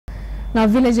Now,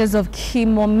 villagers of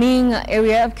Kimoming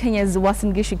area of Kenya's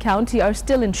Uasin Gishu County are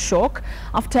still in shock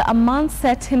after a man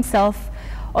set himself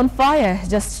on fire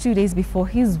just 2 days before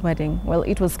his wedding. Well,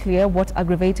 it was clear what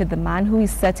aggravated the man, who is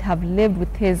said to have lived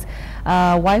with his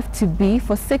wife-to-be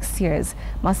for 6 years.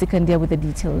 Mercy Kandia with the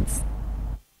details.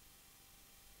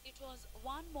 It was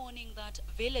one morning that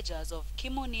villagers of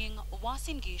Kimoming,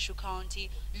 Uasin Gishu County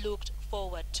looked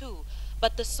forward to,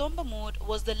 but the somber mood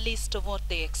was the least of what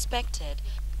they expected.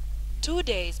 2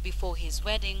 days before his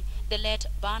wedding, the late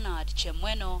Bernard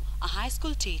Chemweno, a high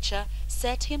school teacher,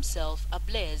 set himself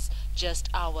ablaze just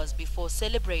hours before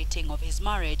celebrating of his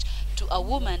marriage to a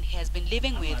woman he has been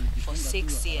living with for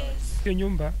 6 years.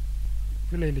 Nyumba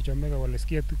vile ilichomeka,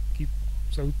 walisikia tu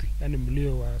sauti, yani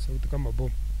mlio wa sauti kama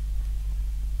bomu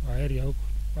wa area huko.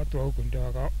 Watu wa huko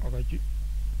ndio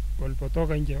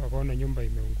walipotoka nje wakaona nyumba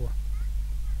imeungua.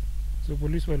 So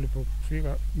polisi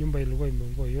walipofika, nyumba ilikuwa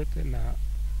imeungua yote na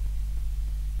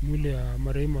mwili ya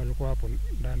marehemu alikuwa hapo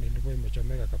ndani, ilikuwa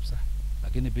imechomeka kabisa.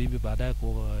 Lakini bibi baadaye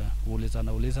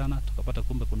kuulizana tukapata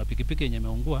kumbe kuna pikipiki yenye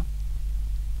imeungua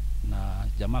na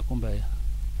jamaa kumbe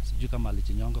sijui kama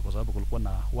alijinyonga kwa sababu kulikuwa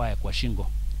na waya kwa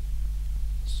shingo.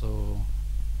 So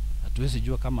hatuwezi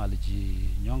jua kama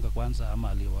alijinyonga kwanza ama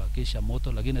aliwakisha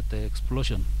moto, lakini the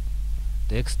explosion,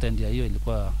 the extent ya hiyo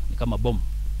ilikuwa ni kama bomb.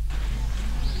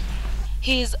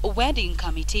 His wedding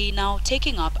committee now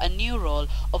taking up a new role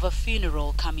of a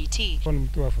funeral committee. Kwa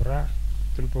mtu wa furaha,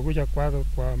 tulipokuja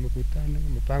kwa mikutano,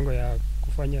 mipango ya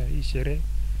kufanya hii sherehe,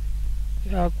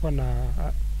 hakuwa na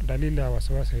dalili ya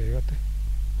wasiwasi yoyote.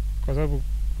 Kwa sababu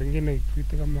pengine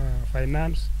kitu kama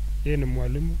finance, yeye ni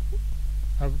mwalimu,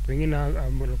 pengine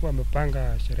alikuwa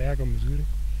amepanga sherehe yake mzuri.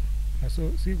 Na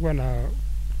so sikuwa na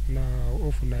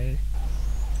hofu na yeye.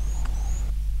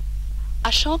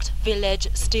 A shocked village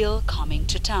still coming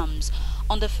to terms.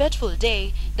 On the fateful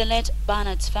day, the late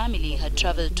Bernard's family had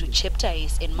traveled to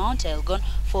Cheptais in Mount Elgon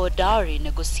for dowry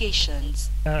negotiations.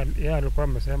 Yeye alikuwa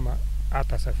amesema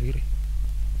hata safiri,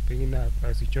 pengine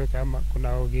asichoke ama kuna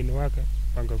wageni wake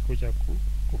kuja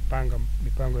kupanga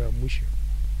mipango ya mwisho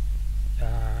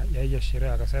ya hiyo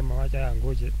sherehe. Akasema wacha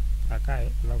angoje akae,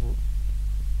 alafu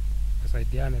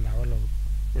asaidiane na wale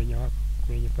wenye wako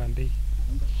kwenye pande.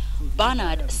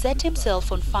 Bernard set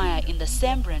himself on fire in the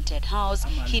same rented house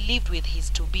he lived with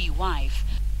his to-be wife.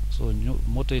 So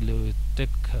moto ili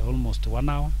take almost 1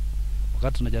 hour.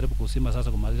 Wakati tunajaribu kusima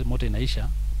sasa kumaliza moto inaisha,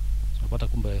 tunapata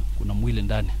kumbe kuna mwili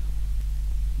ndani.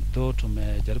 Though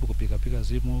tumejaribu kupiga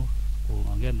simu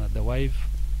kuongea na the wife,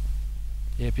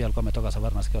 yeye pia alikuwa ametoka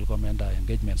safari, nasikia alikuwa ameenda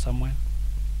engagement somewhere.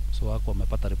 So wako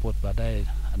wamepata report baadaye,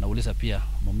 anauliza pia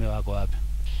mumeo wako wapi.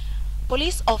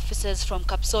 Police officers from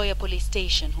Kapsoya police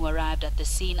station who arrived at the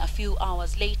scene a few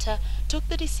hours later took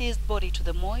the deceased body to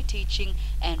the Moi Teaching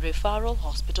and Referral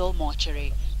Hospital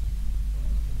mortuary.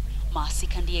 Mercy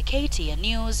Kandia, KTN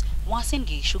News, Uasin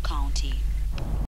Gishu County.